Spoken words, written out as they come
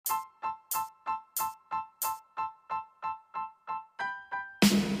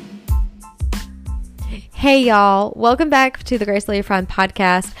Hey y'all, welcome back to the Grace Lady Friend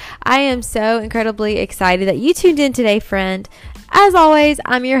podcast. I am so incredibly excited that you tuned in today, friend. As always,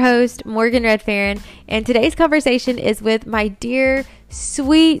 I'm your host, Morgan Redfarron, and today's conversation is with my dear,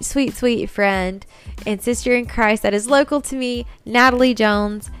 sweet friend and sister in Christ that is local to me, Natalie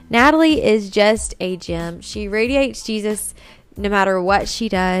Jones. Natalie is just a gem. She radiates Jesus no matter what she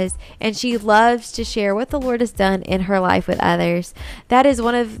does, and she loves to share what the Lord has done in her life with others. That is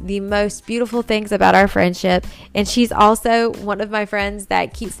one of the most beautiful things about our friendship, and she's also one of my friends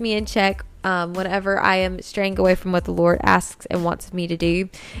that keeps me in check whenever I am straying away from what the Lord asks and wants me to do.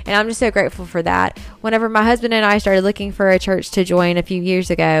 And I'm just so grateful for that. Whenever my husband and I started looking for a church to join a few years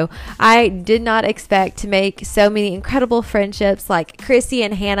ago, I did not expect to make so many incredible friendships like Chrissy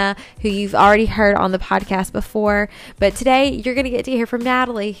and Hannah, who you've already heard on the podcast before. But today you're going to get to hear from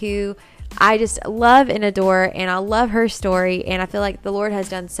Natalie, who I just love and adore, and I love her story, and I feel like the Lord has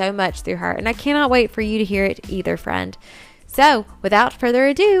done so much through her, and I cannot wait for you to hear it either, friend. So, without further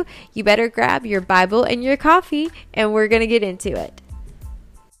ado, you better grab your Bible and your coffee, and we're going to get into it.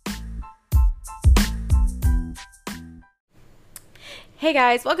 Hey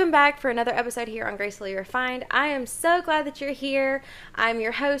guys, welcome back for another episode here on Gracefully Refined. I am so glad that you're here. I'm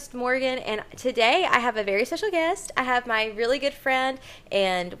your host, Morgan, and today I have a very special guest. I have my really good friend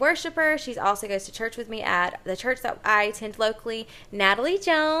and worshiper. She also goes to church with me at the church that I attend locally, Natalie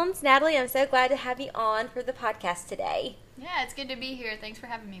Jones. Natalie, I'm so glad to have you on for the podcast today. Yeah, it's good to be here. Thanks for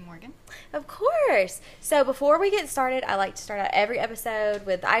having me, Morgan. Of course. So before we get started, I like to start out every episode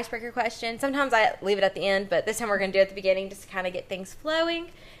with the icebreaker question. Sometimes I leave it at the end, but this time we're going to do it at the beginning just to kind of get things flowing.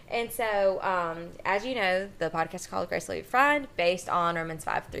 And so, as you know, the podcast is called Grace Lady Friend, based on Romans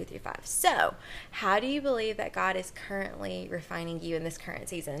 5:3-5. So, how do you believe that God is currently refining you in this current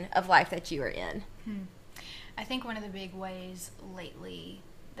season of life that you are in? I think one of the big ways lately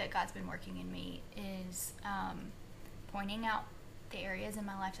that God's been working in me is pointing out the areas in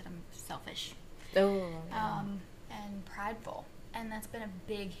my life that I'm selfish and prideful. And that's been a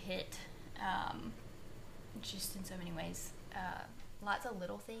big hit just in so many ways. Lots of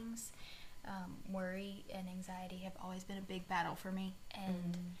little things. Worry and anxiety have always been a big battle for me.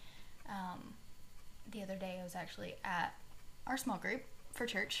 And the other day I was actually at our small group for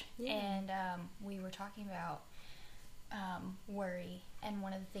church, and we were talking about worry. And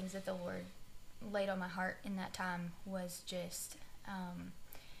one of the things that the Lord laid on my heart in that time was just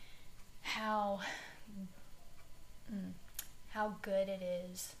how good it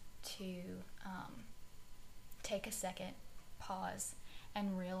is to take a second, pause,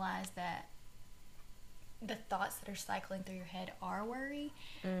 and realize that the thoughts that are cycling through your head are worry,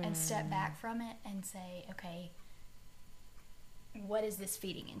 and step back from it and say, okay, what is this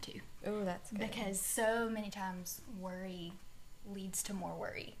feeding into? Oh, that's good. Because so many times worry leads to more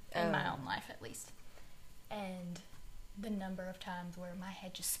worry in my own life, at least. And the number of times where my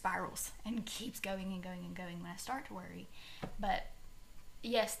head just spirals and keeps going and going and going when I start to worry. But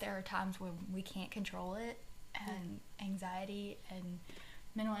yes, there are times when we can't control it, and anxiety and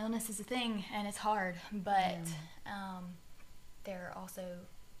mental illness is a thing, and it's hard. But there are also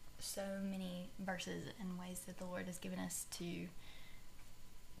so many verses and ways that the Lord has given us to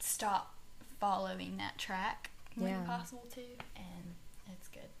stop following that track when possible to, and it's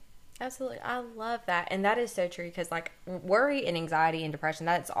good. Absolutely. I love that. And that is so true, because like worry and anxiety and depression,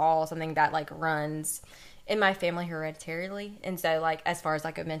 that's all something that like runs in my family hereditarily. And so like as far as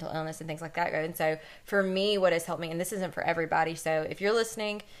like a mental illness and things like that go. And so for me, what has helped me, and this isn't for everybody, so if you're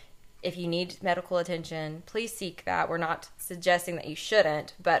listening, if you need medical attention, please seek that. We're not suggesting that you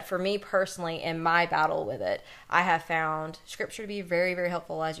shouldn't, but for me personally, in my battle with it, I have found scripture to be very, very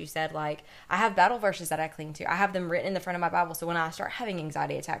helpful. As you said, like I have battle verses that I cling to. I have them written in the front of my Bible. So when I start having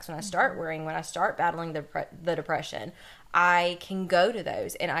anxiety attacks, when I start worrying, when I start battling the depression, I can go to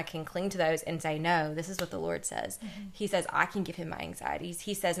those and I can cling to those and say, no, this is what the Lord says. He says I can give him my anxieties.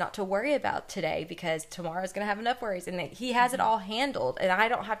 He says not to worry about today because tomorrow's going to have enough worries, and that he has it all handled, and I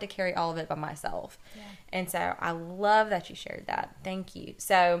don't have to carry all of it by myself. And so I love that you shared that. Thank you.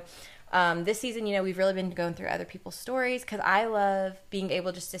 So this season, you know, we've really been going through other people's stories, because I love being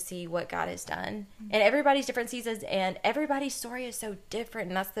able just to see what God has done. And everybody's different seasons, and everybody's story is so different,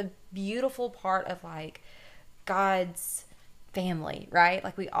 and that's the beautiful part of like God's family, right?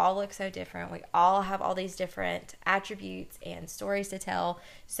 Like we all look so different. We all have all these different attributes and stories to tell.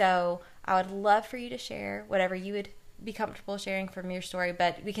 So I would love for you to share whatever you would be comfortable sharing from your story,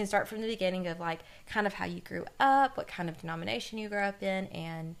 but we can start from the beginning of like kind of how you grew up, what kind of denomination you grew up in,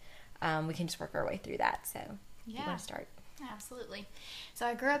 and we can just work our way through that. So if you want to start. Absolutely. So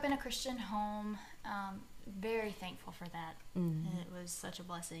I grew up in a Christian home. Very thankful for that. It was such a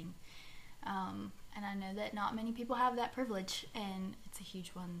blessing. And I know that not many people have that privilege, and it's a huge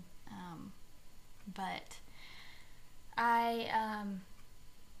one. But I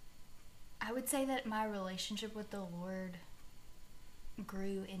would say that my relationship with the Lord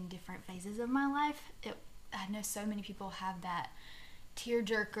grew in different phases of my life. I know so many people have that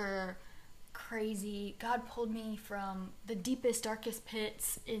tearjerker, crazy, God pulled me from the deepest, darkest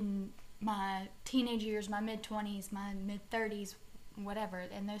pits in my teenage years, my mid-20s, my mid-30s, whatever,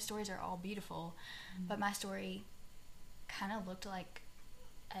 and those stories are all beautiful. But my story kind of looked like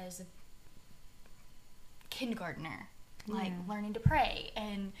as a kindergartner, like learning to pray,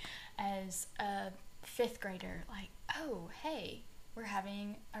 and as a 5th grader, like, oh, hey, we're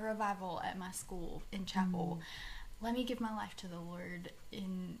having a revival at my school in chapel. Let me give my life to the Lord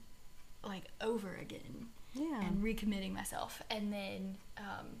in, like, over again. And recommitting myself. And then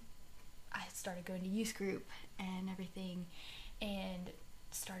I started going to youth group and everything, and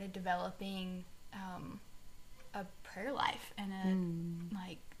started developing a prayer life and a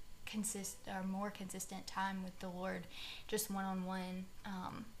like more consistent time with the Lord, just one-on-one,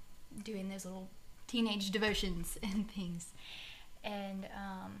 doing those little teenage devotions and things. And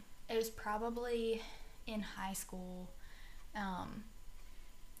it was probably in high school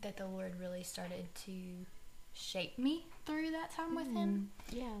that the Lord really started to shape me through that time with Him.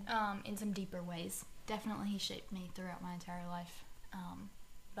 In some deeper ways. Definitely He shaped me throughout my entire life.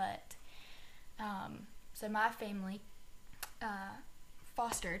 So my family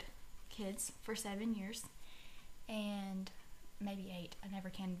fostered kids for 7 years, and maybe 8. I never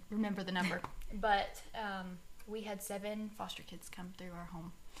can remember the number. But we had 7 foster kids come through our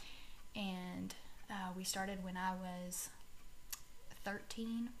home. And we started when I was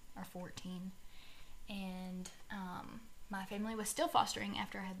 13 or 14. And my family was still fostering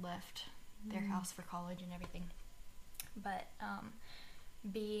after I had left their house for college and everything. But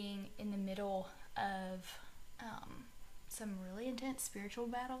being in the middle of some really intense spiritual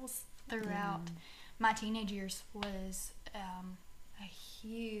battles throughout my teenage years was a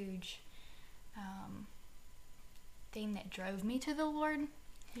huge thing that drove me to the Lord,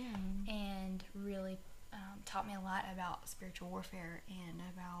 and really taught me a lot about spiritual warfare and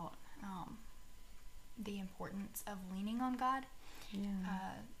about the importance of leaning on God.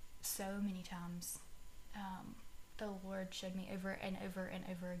 So many times the Lord showed me over and over and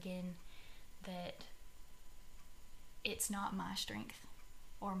over again that it's not my strength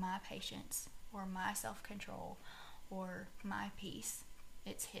or my patience or my self-control or my peace.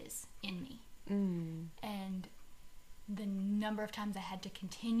 It's His in me. And the number of times I had to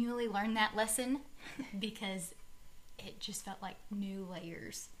continually learn that lesson because it just felt like new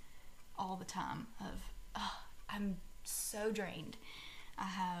layers all the time of, I'm so drained. I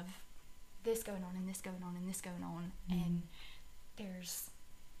have this going on and this going on and this going on, and there's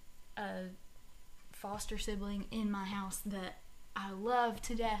a foster sibling in my house that I love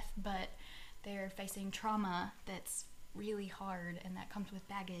to death, but they're facing trauma that's really hard, and that comes with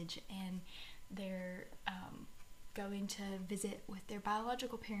baggage, and they're going to visit with their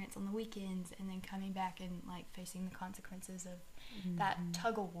biological parents on the weekends, and then coming back and like facing the consequences of that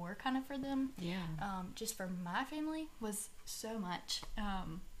tug of war kind of for them. Just for my family was so much,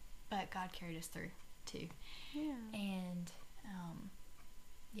 but God carried us through too. And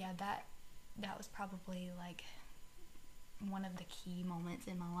that was probably like one of the key moments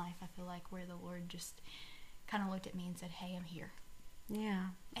in my life, I feel like, where the Lord just kind of looked at me and said, hey, I'm here.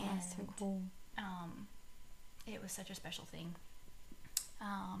 That's so cool. It was such a special thing.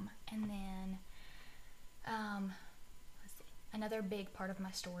 And then let's see, another big part of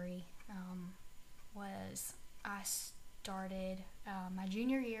my story was I started my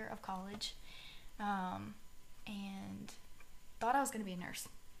junior year of college, and thought I was going to be a nurse.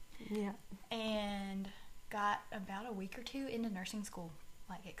 And got about a week or 2 into nursing school,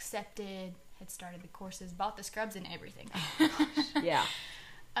 like accepted, had started the courses, bought the scrubs and everything.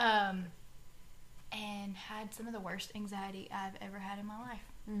 And had some of the worst anxiety I've ever had in my life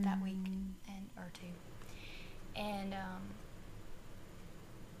that week or 2. And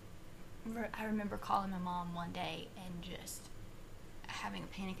I remember calling my mom one day and just having a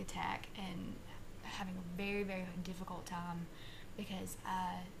panic attack and having a very, very difficult time, because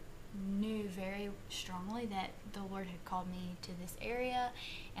I knew very strongly that the Lord had called me to this area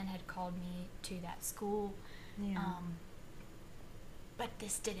and had called me to that school. But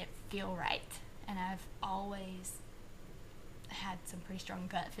this didn't feel right. And I've always had some pretty strong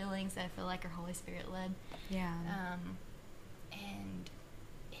gut feelings that I feel like are Holy Spirit led. And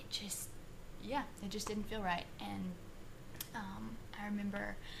it just didn't feel right. And I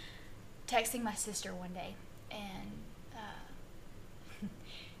remember texting my sister one day and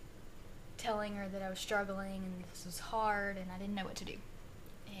telling her that I was struggling and this was hard and I didn't know what to do.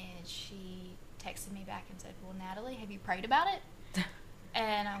 And she texted me back and said, well, Natalie, have you prayed about it?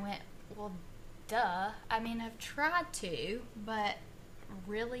 And I went, well, duh. I mean, I've tried to, but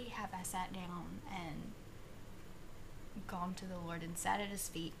really have I sat down and gone to the Lord and sat at his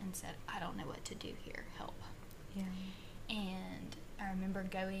feet and said, I don't know what to do here. Help. Yeah. And I remember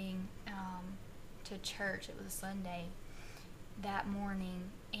going to church. It was a Sunday that morning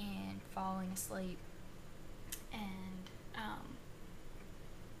and falling asleep and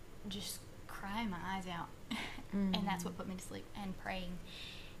just crying my eyes out. And that's what put me to sleep, and praying.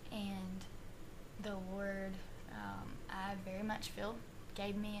 And the Lord, I very much feel,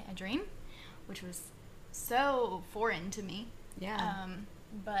 gave me a dream, which was so foreign to me. Yeah.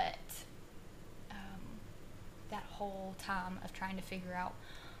 But that whole time of trying to figure out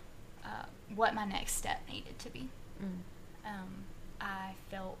what my next step needed to be, I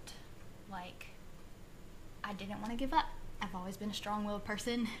felt like I didn't want to give up. I've always been a strong-willed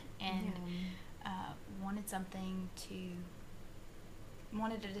person, and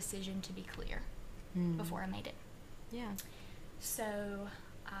wanted a decision to be clear before I made it. Yeah. So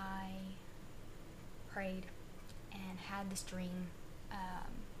I prayed and had this dream.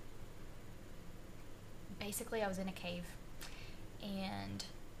 Basically, I was in a cave, and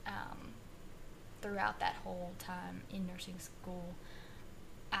throughout that whole time in nursing school,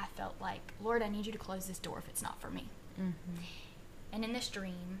 I felt like, Lord, I need you to close this door if it's not for me. And in this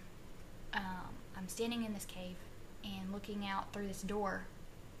dream, I'm standing in this cave and looking out through this door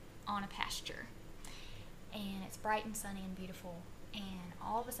on a pasture, and it's bright and sunny and beautiful, and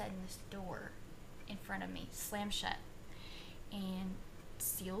all of a sudden this door in front of me slams shut and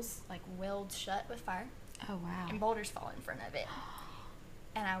seals, like, weld shut with fire. Oh, wow. And boulders fall in front of it.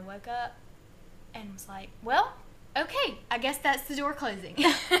 And I woke up and was like, well, okay, I guess that's the door closing.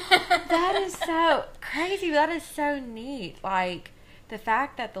 That is so crazy. That is so neat. Like, the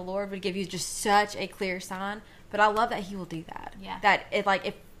fact that the Lord would give you just such a clear sign, but I love that he will do that. Yeah. That it, like,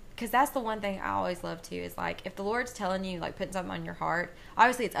 if, because that's the one thing I always love too, is like, if the Lord's telling you, like, putting something on your heart,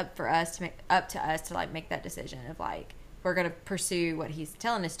 obviously it's up to us to like make that decision of like, we're going to pursue what he's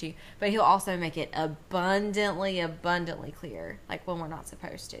telling us to, but he'll also make it abundantly clear, like, when we're not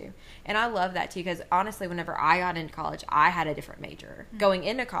supposed to. And I love that too, because honestly, whenever I got into college, I had a different major going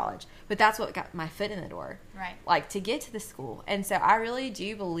into college, but that's what got my foot in the door, right? Like, to get to the school. And so I really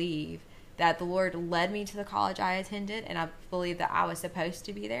do believe that the Lord led me to the college I attended, and I believe that I was supposed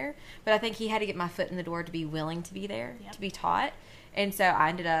to be there, but I think he had to get my foot in the door to be willing to be there, to be taught. And so I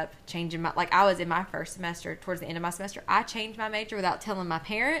ended up changing my, like, I was in my first semester, towards the end of my semester, I changed my major without telling my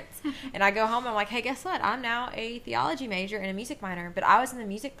parents. And I go home, I'm like, hey, guess what? I'm now a theology major and a music minor. But I was in the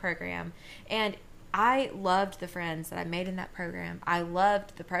music program, and I loved the friends that I made in that program. I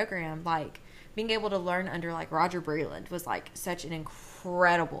loved the program. Like, being able to learn under, like, Roger Breland was, like, such an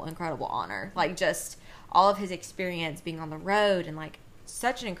incredible honor. Like, just all of his experience being on the road, and, like,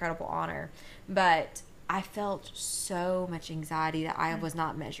 such an incredible honor. But I felt so much anxiety that I was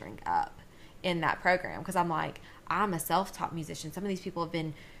not measuring up in that program, because I'm like, I'm a self-taught musician. Some of these people have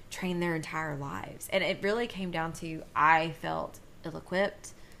been trained their entire lives. And it really came down to, I felt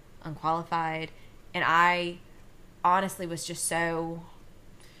ill-equipped, unqualified, and I honestly was just so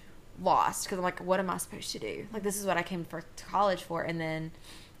lost, because I'm like, what am I supposed to do? Like, this is what I came to college for. And then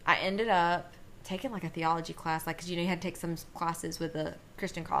I ended up taking, like, a theology class, like, because, you know, you had to take some classes with the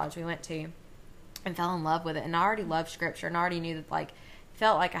Christian college we went to, and fell in love with it. And I already loved scripture, and I already knew that, like,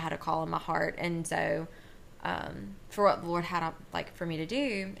 felt like I had a call in my heart. And so for what the Lord had, like, for me to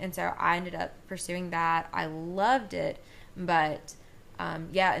do, and so I ended up pursuing that. I loved it, but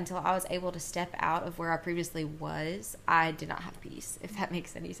until I was able to step out of where I previously was, I did not have peace, if that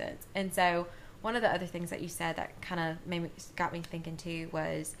makes any sense. And so one of the other things that you said that kind of got me thinking too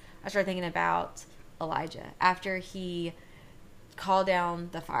was, I started thinking about Elijah after he called down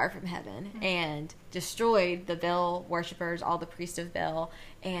the fire from heaven and destroyed the Baal worshipers, all the priests of Baal,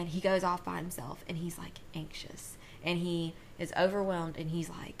 and he goes off by himself, and he's, like, anxious, and he is overwhelmed, and he's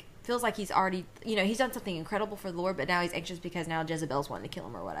like, feels like he's already, you know, he's done something incredible for the Lord, but now he's anxious because now Jezebel's wanting to kill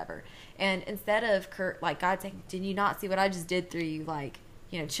him or whatever. And instead of like, God saying, did you not see what I just did through you? Like,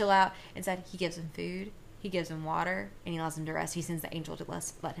 you know, chill out. Instead, he gives him food, he gives him water, and he allows him to rest. He sends the angel to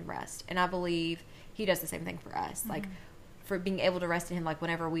let him rest. And I believe he does the same thing for us. Like, for being able to rest in him, like,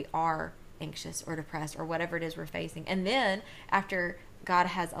 whenever we are anxious or depressed or whatever it is we're facing. And then after God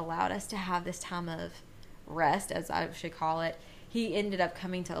has allowed us to have this time of rest, as I should call it, he ended up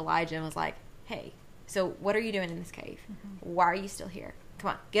coming to Elijah and was like, hey, so what are you doing in this cave? Why are you still here?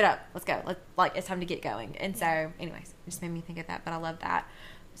 Come on, get up. Let's go. It's time to get going. And so anyways, it just made me think of that, but I love that.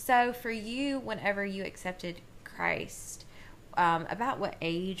 So for you, whenever you accepted Christ, about what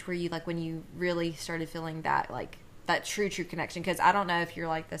age were you, like, when you really started feeling that, like, that true connection? Because I don't know if you're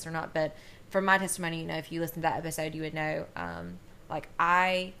like this or not, but from my testimony, you know, if you listen to that episode, you would know, like,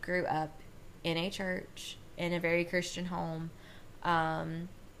 I grew up in a church, in a very Christian home,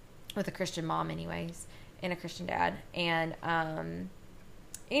 with a Christian mom anyways, and a Christian dad. And,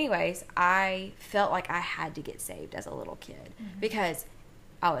 anyways, I felt like I had to get saved as a little kid, because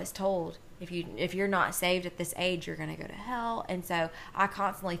I was told, if you're not saved at this age, you're going to go to hell. And so I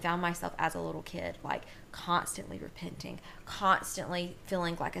constantly found myself as a little kid, like, constantly repenting, constantly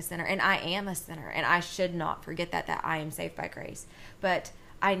feeling like a sinner. And I am a sinner, and I should not forget that I am saved by grace. But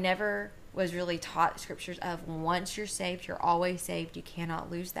I never was really taught scriptures of, once you're saved, you're always saved. You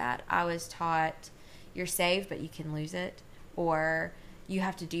cannot lose that. I was taught, you're saved, but you can lose it, or you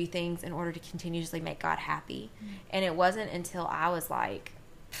have to do things in order to continuously make God happy. And it wasn't until I was like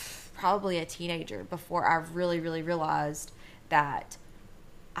probably a teenager before I really, really realized that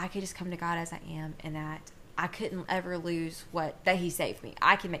I could just come to God as I am, and that I couldn't ever lose that He saved me.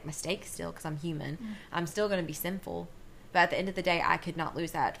 I can make mistakes still, because I'm human. I'm still going to be sinful. But at the end of the day, I could not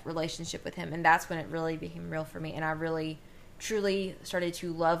lose that relationship with Him. And that's when it really became real for me. And I really, truly started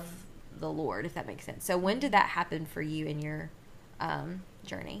to love the Lord, if that makes sense. So when did that happen for you in your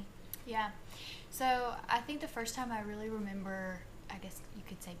journey? Yeah. So I think the first time I really remember, I guess you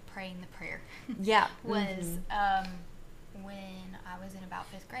could say, praying the prayer. Yeah. was when I was in about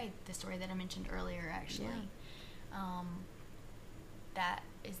 5th grade. The story that I mentioned earlier, actually. Yeah. That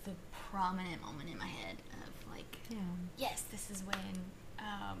is the prominent moment in my head of, like, yes, this is when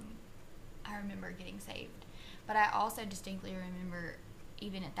I remember getting saved. But I also distinctly remember,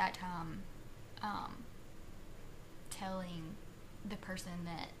 even at that time, telling the person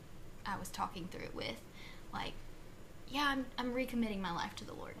that I was talking through it with, like, yeah, I'm recommitting my life to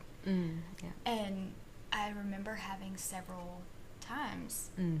the Lord. And I remember having several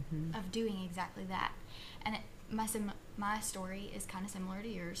times of doing exactly that. And my story is kind of similar to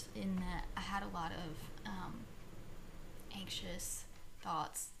yours, in that I had a lot of anxious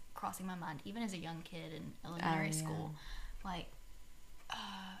thoughts crossing my mind, even as a young kid in elementary school. Like,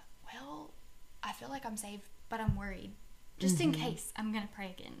 well, I feel like I'm saved, but I'm worried, just in case I'm going to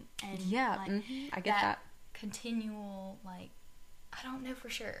pray again. And like, I get that. Continual, like, I don't know for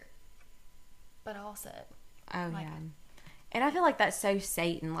sure, but I'll say it. And I feel like that's so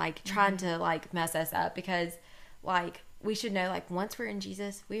Satan, like, trying to, like, mess us up, because, like, we should know, like, once we're in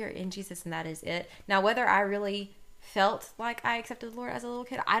Jesus, we are in Jesus, and that is it. Now, whether I really felt like I accepted the Lord as a little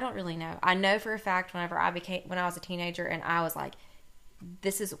kid, I don't really know. I know for a fact when I was a teenager, and I was like,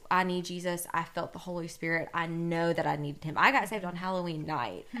 I need Jesus. I felt the Holy Spirit. I know that I needed Him. I got saved on Halloween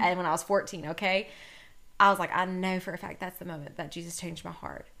night, and when I was 14, okay? I was like, I know for a fact that's the moment that Jesus changed my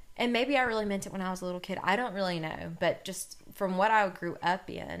heart. And maybe I really meant it when I was a little kid. I don't really know. But just from what I grew up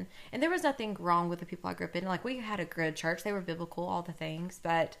in, and there was nothing wrong with the people I grew up in. Like, we had a good church. They were biblical, all the things.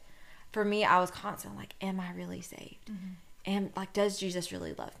 But for me, I was constantly like, am I really saved? And, like, does Jesus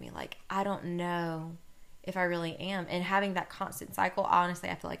really love me? Like, I don't know if I really am. And having that constant cycle, honestly,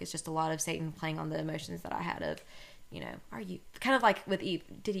 I feel like it's just a lot of Satan playing on the emotions that I had of, you know, are you, kind of like with Eve,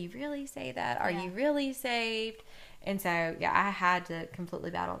 did he really say that? Are you really saved? And so, yeah, I had to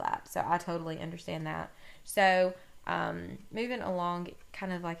completely battle that. So I totally understand that. So, moving along,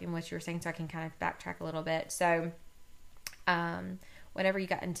 kind of like in what you were saying, so I can kind of backtrack a little bit. So, whenever you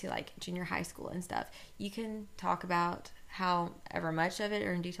got into, like, junior high school and stuff, you can talk about however much of it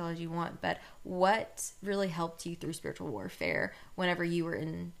or in detail as you want, but what really helped you through spiritual warfare whenever you were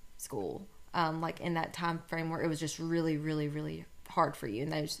in school? Like, in that time frame where it was just really, really, really hard for you in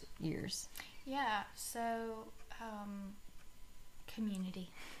those years? Yeah, so community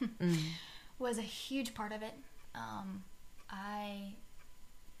was a huge part of it. I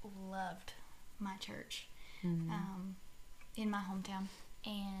loved my church in my hometown,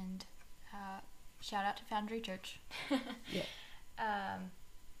 and shout out to Foundry Church.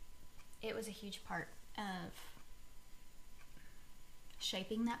 It was a huge part of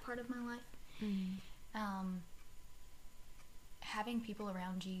shaping that part of my life. Having people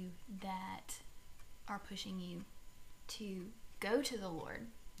around you that are pushing you to go to the Lord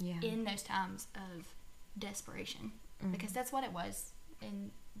in those times of desperation, because that's what it was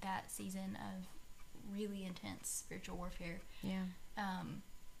in that season of really intense spiritual warfare.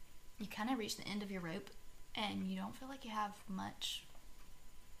 You kind of reach the end of your rope, and you don't feel like you have much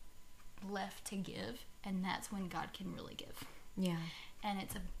left to give, and that's when God can really give. And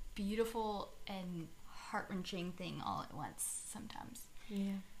it's a beautiful and heart-wrenching thing all at once sometimes.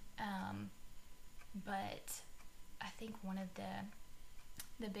 But I think one of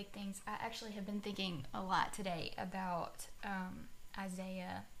the the big things. I actually have been thinking a lot today about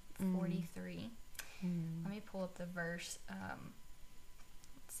Isaiah 43. Let me pull up the verse.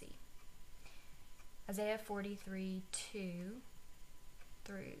 Let's see. Isaiah 43, 2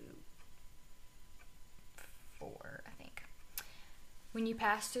 through 4, I think. When you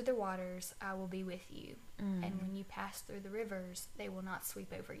pass through the waters, I will be with you. And when you pass through the rivers, they will not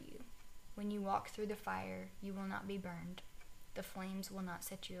sweep over you. When you walk through the fire, you will not be burned. The flames will not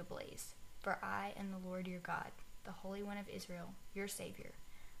set you ablaze. For I am the Lord your God, the Holy One of Israel, your Savior.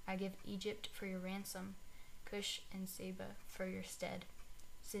 I give Egypt for your ransom, Cush and Seba for your stead.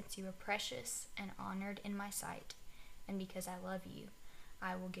 Since you are precious and honored in my sight, and because I love you,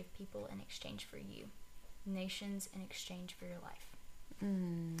 I will give people in exchange for you, nations in exchange for your life.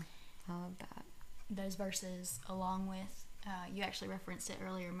 I love that. Those verses, along with, you actually referenced it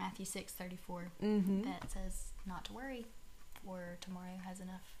earlier, Matthew 6:34, that says not to worry, for tomorrow has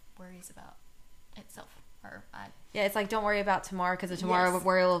enough worries about itself. Yeah, it's like, don't worry about tomorrow, because tomorrow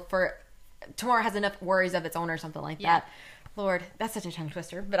has enough worries of its own, or something like that. Lord, that's such a tongue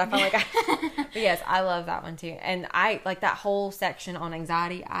twister, but I feel like but yes, I love that one too. And I like that whole section on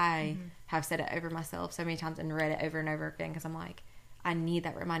anxiety. I have said it over myself so many times and read it over and over again, because I'm like, I need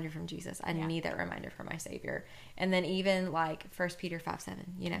that reminder from Jesus. I need that reminder from my Savior. And then even like 1 Peter 5:7,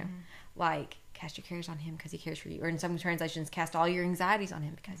 like, cast your cares on him because he cares for you. Or in some translations, cast all your anxieties on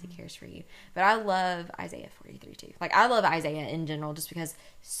him because he cares for you. But I love Isaiah 43 too. Like, I love Isaiah in general, just because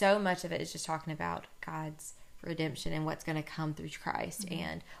so much of it is just talking about God's redemption and what's going to come through Christ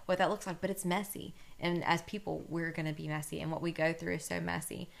and what that looks like. But it's messy, and as people, we're going to be messy, and what we go through is so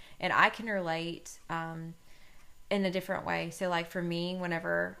messy. And I can relate in a different way. So like for me,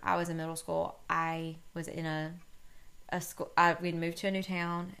 whenever I was in middle school, I was in a school. We'd moved to a new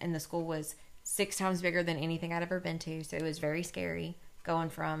town, and the school was 6 times bigger than anything I'd ever been to. So it was very scary going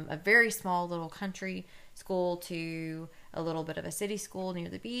from a very small little country school to a little bit of a city school near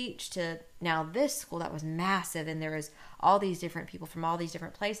the beach to now this school that was massive, and there was all these different people from all these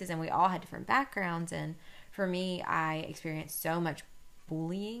different places, and we all had different backgrounds. And for me, I experienced so much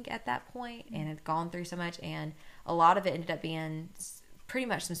bullying at that point and had gone through so much, and a lot of it ended up being pretty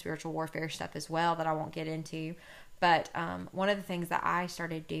much some spiritual warfare stuff as well that I won't get into. But one of the things that I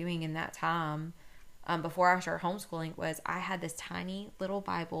started doing in that time before I started homeschooling was I had this tiny little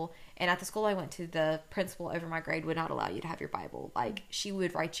Bible, and at the school I went to, the principal over my grade would not allow you to have your Bible. Like, she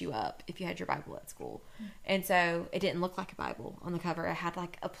would write you up if you had your Bible at school. And so it didn't look like a Bible on the cover. It had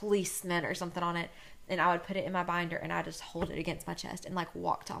like a policeman or something on it, and I would put it in my binder, and I just hold it against my chest and like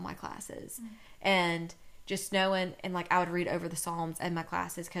walk to all my classes. And just knowing, and like I would read over the Psalms in my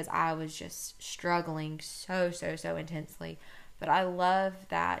classes because I was just struggling so intensely. But I love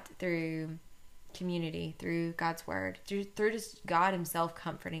that through community, through God's word, through just God himself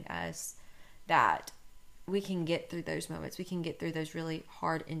comforting us, that we can get through those moments. We can get through those really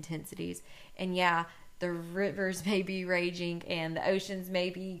hard intensities. And yeah, the rivers may be raging and the oceans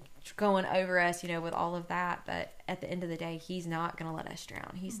may be going over us, with all of that. But at the end of the day, he's not going to let us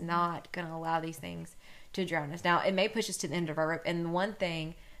drown. He's not going to allow these things to drown us. Now, it may push us to the end of our rope. And one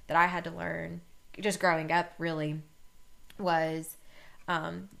thing that I had to learn just growing up really was,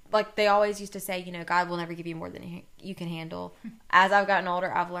 like they always used to say, God will never give you more than you can handle. As I've gotten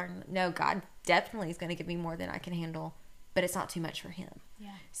older, I've learned, no, God definitely is going to give me more than I can handle, but it's not too much for him.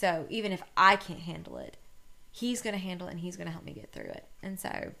 Yeah. So even if I can't handle it, he's going to handle it, and he's going to help me get through it. And so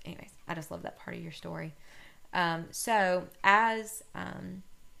anyways, I just love that part of your story. So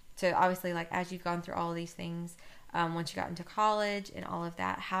obviously, like, as you've gone through all of these things, once you got into college and all of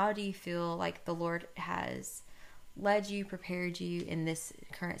that, how do you feel like the Lord has led you, prepared you in this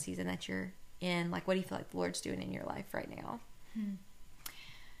current season that you're in? Like, what do you feel like the Lord's doing in your life right now?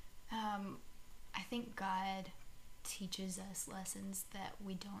 I think God teaches us lessons that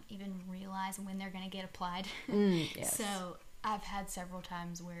we don't even realize when they're going to get applied. Yes. So I've had several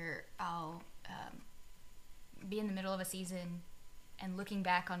times where I'll be in the middle of a season and looking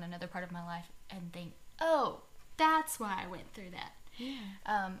back on another part of my life and think, oh, that's why I went through that.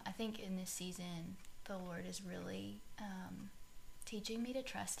 Yeah. I think in this season, the Lord is really teaching me to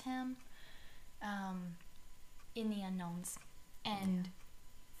trust him in the unknowns. And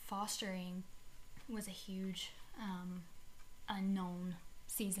fostering was a huge unknown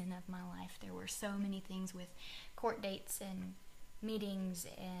season of my life. There were so many things with court dates and meetings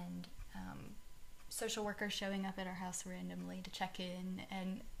and social workers showing up at our house randomly to check in,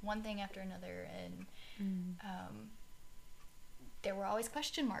 and one thing after another. And there were always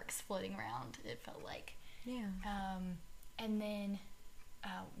question marks floating around, it felt like. Yeah. And then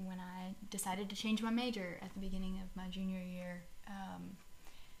when I decided to change my major at the beginning of my junior year,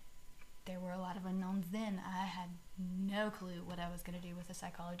 there were a lot of unknowns then. I had no clue what I was going to do with a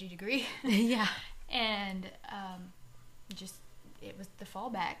psychology degree. Yeah. And just, it was the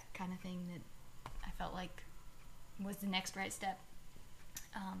fallback kind of thing that I felt like was the next right step.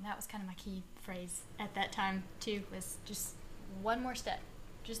 That was kind of my key phrase at that time, too, was just one more step.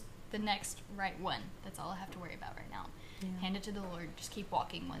 Just the next right one. That's all I have to worry about right now. Yeah. Hand it to the Lord. Just keep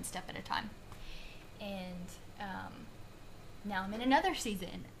walking one step at a time. And now I'm in another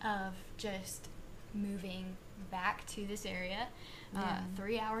season of just moving back to this area,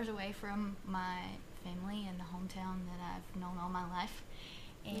 3 hours away from my family and the hometown that I've known all my life.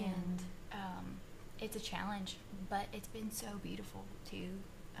 And it's a challenge, but it's been so beautiful too,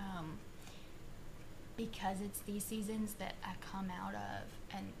 because it's these seasons that I come out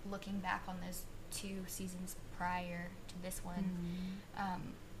of, and looking back on those 2 seasons prior to this one,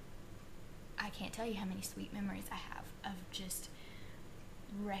 I can't tell you how many sweet memories I have of just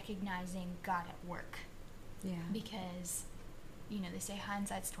recognizing God at work. Yeah. Because, you know, they say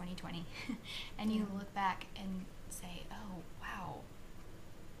hindsight's 20/20, and you look back and say, oh, wow,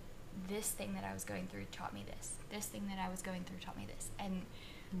 this thing that I was going through taught me this. This thing that I was going through taught me this. And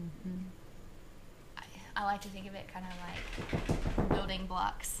I like to think of it kind of like building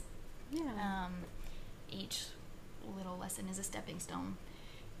blocks. Yeah. Each little lesson is a stepping stone.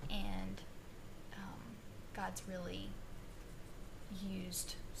 And God's really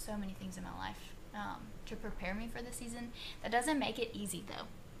used so many things in my life to prepare me for the season. That doesn't make it easy,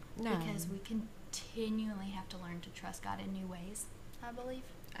 though. No. Because we continually have to learn to trust God in new ways, I believe.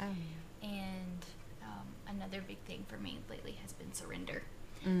 Oh, yeah. And another big thing for me lately has been surrender.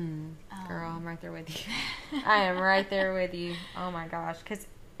 Girl, I'm right there with you. I am right there with you. Oh, my gosh. Because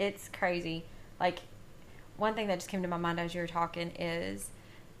it's crazy. Like, one thing that just came to my mind as you were talking is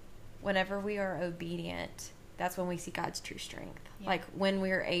whenever we are obedient, that's when we see God's true strength. Yeah. Like, when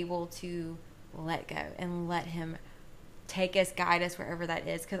we're able to let go and let Him take us, guide us wherever that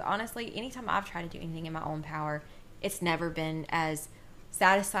is. Because honestly, anytime I've tried to do anything in my own power, it's never been as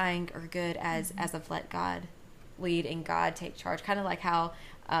satisfying or good as I've let God lead and God take charge. Kind of like how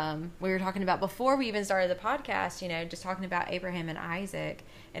we were talking about before we even started the podcast, you know, just talking about Abraham and Isaac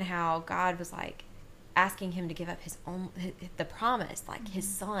and how God was like asking him to give up the promise, like his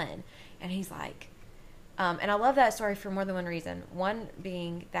son. And he's like, and I love that story for more than one reason. One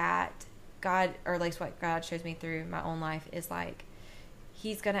being that God, or at least what God shows me through my own life, is like,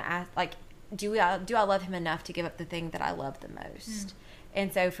 He's going to ask, like, do I love Him enough to give up the thing that I love the most?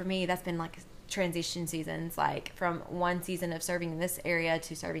 And so for me, that's been like transition seasons, like from one season of serving in this area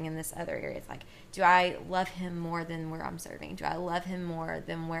to serving in this other area. It's like, do I love Him more than where I'm serving? Do I love Him more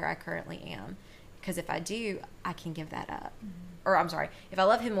than where I currently am? Because if I do, I can give that up. Or I'm sorry, if I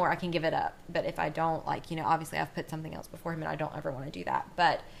love Him more, I can give it up. But if I don't, like, you know, obviously I've put something else before Him and I don't ever want to do that.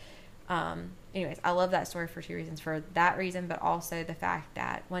 But anyways, I love that story for 2 reasons. For that reason, but also the fact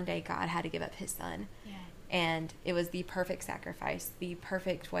that one day God had to give up His son. Yeah. And it was the perfect sacrifice, the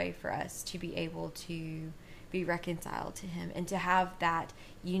perfect way for us to be able to be reconciled to Him and to have that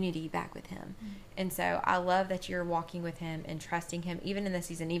unity back with Him. And so I love that you're walking with Him and trusting Him, even in this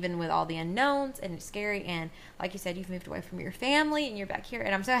season, even with all the unknowns, and it's scary. And like you said, you've moved away from your family and you're back here.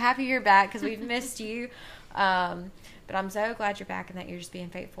 And I'm so happy you're back because we've missed you. But I'm so glad you're back and that you're just being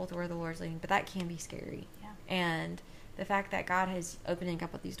faithful to where the Lord's leading. But that can be scary. Yeah. And the fact that God is opening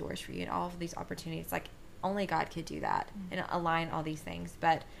up these doors for you and all of these opportunities, like only God could do that and align all these things.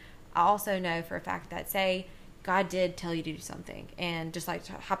 But I also know for a fact that, say, God did tell you to do something, and just like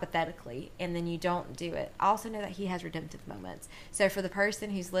hypothetically, and then you don't do it, I also know that He has redemptive moments. So for the person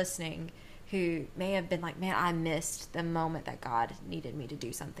who's listening who may have been like, man, I missed the moment that God needed me to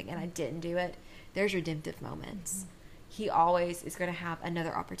do something and I didn't do it, there's redemptive moments. He always is going to have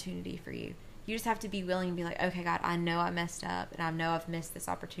another opportunity for you. You just have to be willing to be like, okay, God, I know I messed up and I know I've missed this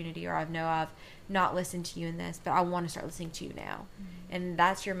opportunity, or I know I've not listened to you in this, but I want to start listening to you now. And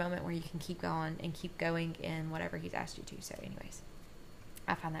that's your moment where you can keep going and keep going in whatever He's asked you to. So anyways,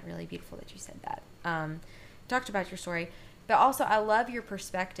 I find that really beautiful that you said that. Talked about your story, but also I love your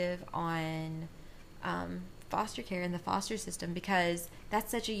perspective on foster care and the foster system, because that's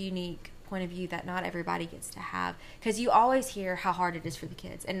such a unique point of view that not everybody gets to have, because you always hear how hard it is for the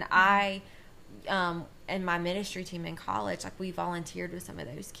kids. And I and my ministry team in college, like, we volunteered with some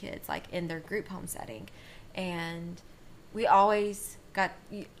of those kids, like in their group home setting, and we always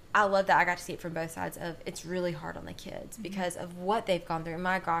I love that I got to see it from both sides of, it's really hard on the kids because of what they've gone through.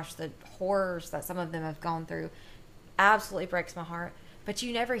 My gosh, the horrors that some of them have gone through absolutely breaks my heart. But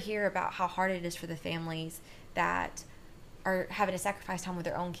you never hear about how hard it is for the families that are having to sacrifice time with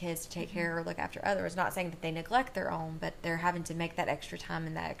their own kids to take care or look after others. Not saying that they neglect their own, but they're having to make that extra time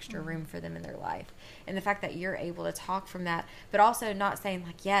and that extra room for them in their life. And the fact that you're able to talk from that, but also not saying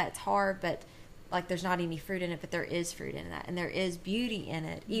like, yeah, it's hard, but like there's not any fruit in it, but there is fruit in that, and there is beauty in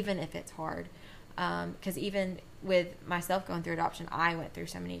it, even if it's hard. Because even with myself going through adoption, I went through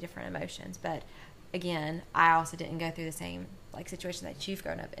so many different emotions. But again, I also didn't go through the same like situation that you've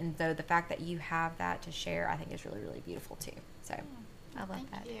grown up. And so the fact that you have that to share, I think is really, really beautiful too. So I love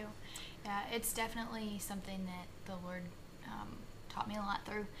that. Thank you. Yeah, it's definitely something that the Lord taught me a lot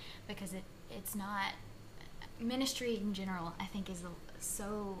through, because it's not ministry in general. I think is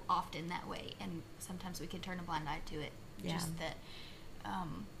so often that way, and sometimes we can turn a blind eye to it. Yeah. Just that.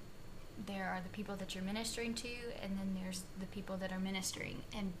 There are the people that you're ministering to, and then there's the people that are ministering,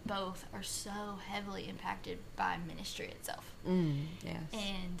 and both are so heavily impacted by ministry itself. Yes.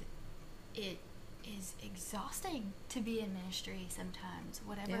 And it is exhausting to be in ministry sometimes,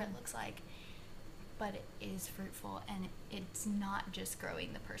 whatever it looks like, but it is fruitful, and it's not just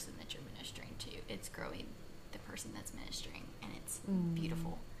growing the person that you're ministering to, it's growing the person that's ministering, and it's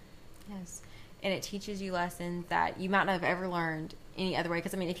beautiful. Yes. And it teaches you lessons that you might not have ever learned any other way.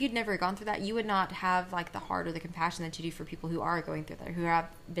 Because, I mean, if you'd never gone through that, you would not have, like, the heart or the compassion that you do for people who are going through that, who have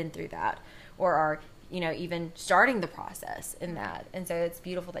been through that, or are, you know, even starting the process in that. And so it's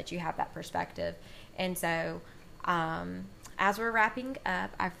beautiful that you have that perspective. And so as we're wrapping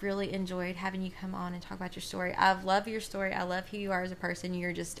up, I've really enjoyed having you come on and talk about your story. I love your story. I love who you are as a person.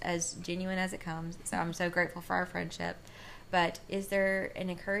 You're just as genuine as it comes. So I'm so grateful for our friendship. But is there an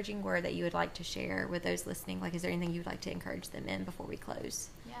encouraging word that you would like to share with those listening? Like, is there anything you would like to encourage them in before we close?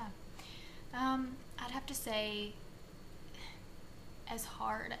 Yeah. I'd have to say, as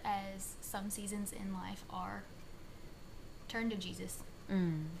hard as some seasons in life are, turn to Jesus.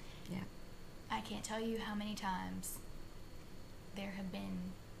 Yeah. I can't tell you how many times there have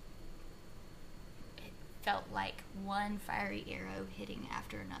been, it felt like one fiery arrow hitting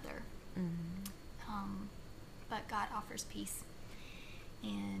after another. But God offers peace.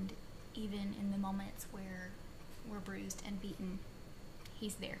 And even in the moments where we're bruised and beaten,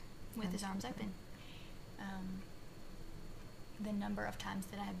 He's there with His arms open. The number of times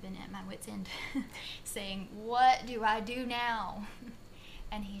that I have been at my wit's end saying, what do I do now?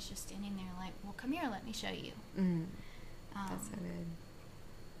 And He's just standing there like, well, come here, let me show you. That's so good.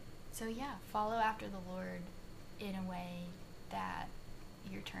 So yeah, follow after the Lord in a way that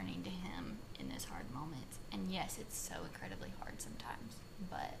you're turning to Him in those hard moments. And yes, it's so incredibly hard sometimes,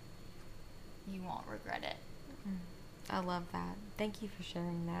 but you won't regret it. I love that. Thank you for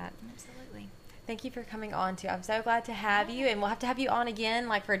sharing that. Absolutely. Thank you for coming on too. I'm so glad to have you, and we'll have to have you on again,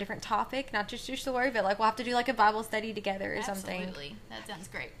 like for a different topic, not just your story, but like we'll have to do like a Bible study together or something. Absolutely. That sounds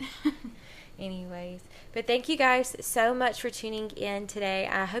great. Anyways, but thank you guys so much for tuning in today.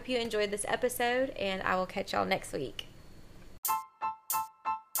 I hope you enjoyed this episode, and I will catch y'all next week.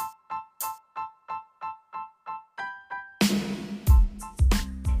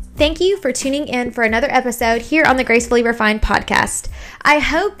 Thank you for tuning in for another episode here on the Gracefully Refined podcast. I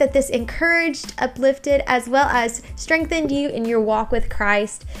hope that this encouraged, uplifted, as well as strengthened you in your walk with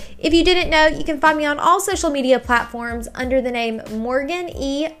Christ. If you didn't know, you can find me on all social media platforms under the name Morgan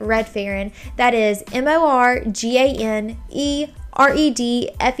E. Redferin. That is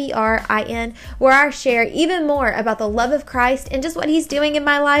MorganEredferin, where I share even more about the love of Christ and just what He's doing in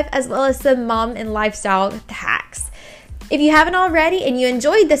my life, as well as some mom and lifestyle hacks. If you haven't already and you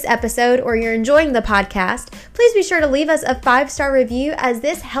enjoyed this episode or you're enjoying the podcast, please be sure to leave us a 5-star review, as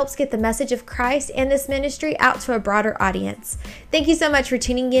this helps get the message of Christ and this ministry out to a broader audience. Thank you so much for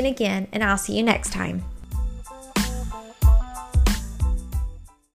tuning in again, and I'll see you next time.